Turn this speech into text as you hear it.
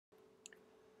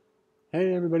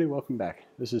Hey everybody, welcome back.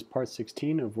 This is part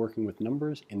 16 of working with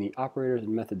numbers in the operators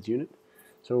and methods unit.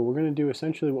 So we're going to do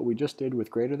essentially what we just did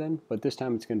with greater than, but this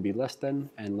time it's going to be less than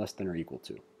and less than or equal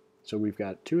to. So we've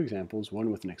got two examples, one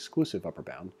with an exclusive upper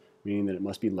bound, meaning that it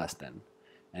must be less than,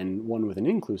 and one with an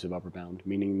inclusive upper bound,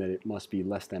 meaning that it must be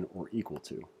less than or equal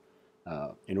to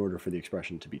in order for the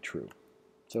expression to be true.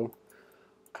 So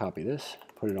copy this,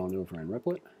 put it on over in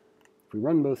Replit. If we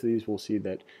run both of these, we'll see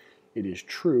that it is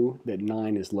true that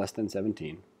 9 is less than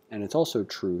 17, and it's also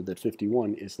true that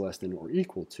 51 is less than or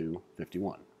equal to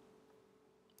 51.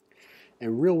 A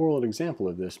real-world example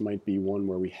of this might be one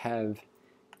where we have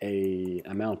an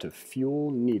amount of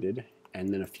fuel needed and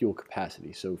then a fuel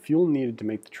capacity. So fuel needed to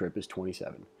make the trip is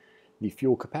 27. The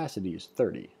fuel capacity is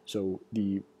 30. So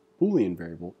the Boolean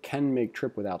variable, can make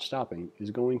trip without stopping, is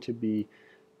going to be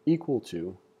equal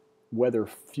to whether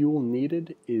fuel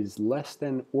needed is less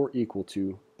than or equal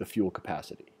to the fuel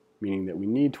capacity, meaning that we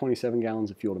need 27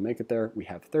 gallons of fuel to make it there, we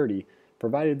have 30.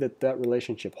 Provided that that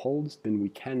relationship holds, then we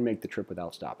can make the trip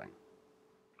without stopping.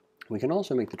 We can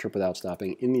also make the trip without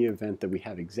stopping in the event that we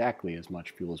have exactly as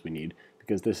much fuel as we need,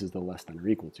 because this is the less than or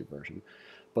equal to version.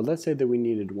 But let's say that we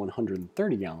needed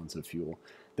 130 gallons of fuel,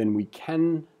 then we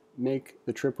can make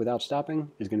the trip without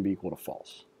stopping is going to be equal to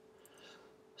false.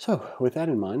 So with that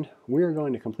in mind, we are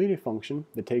going to complete a function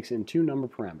that takes in two number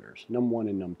parameters, num1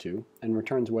 and num2, and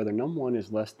returns whether num1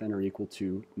 is less than or equal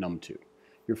to num2.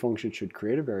 Your function should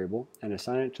create a variable and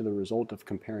assign it to the result of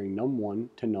comparing num1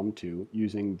 to num2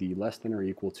 using the less than or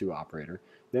equal to operator,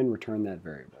 then return that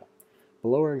variable.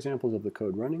 Below are examples of the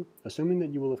code running. Assuming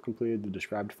that you will have completed the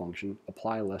described function,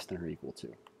 apply less than or equal to.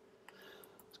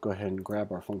 Let's go ahead and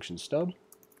grab our function stub,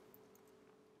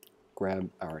 grab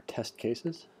our test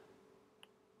cases,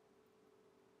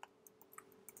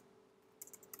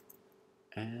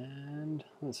 and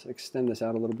let's extend this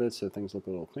out a little bit so things look a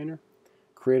little cleaner.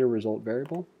 Create a result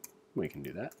variable. We can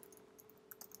do that.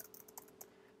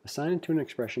 Assign it to an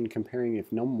expression comparing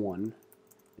if num1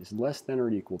 is less than or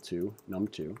equal to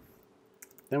num2.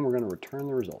 Then we're going to return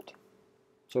the result.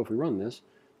 So if we run this,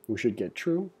 we should get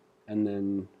true, and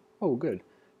then, oh good,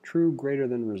 true greater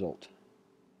than result.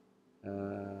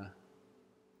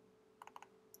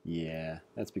 Yeah,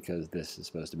 that's because this is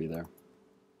supposed to be there.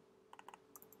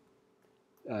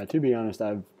 To be honest,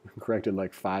 I've corrected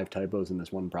like 5 typos in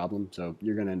this one problem, so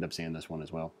you're going to end up seeing this one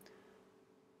as well.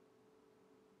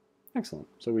 Excellent.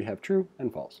 So we have true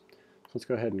and false. So let's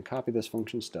go ahead and copy this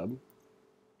function stub.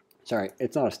 Sorry,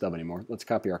 it's not a stub anymore. Let's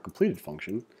copy our completed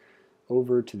function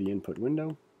over to the input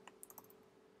window.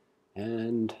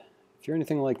 And if you're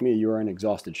anything like me, you are in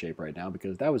exhausted shape right now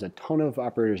because that was a ton of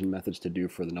operators and methods to do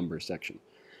for the numbers section.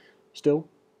 Still,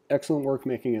 excellent work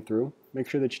making it through. Make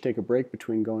sure that you take a break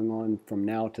between going on from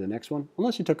now to the next one,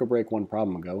 unless you took a break one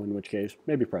problem ago, in which case,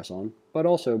 maybe press on. But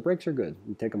also, breaks are good,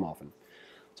 and take them often.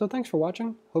 So thanks for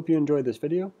watching, hope you enjoyed this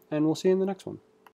video, and we'll see you in the next one.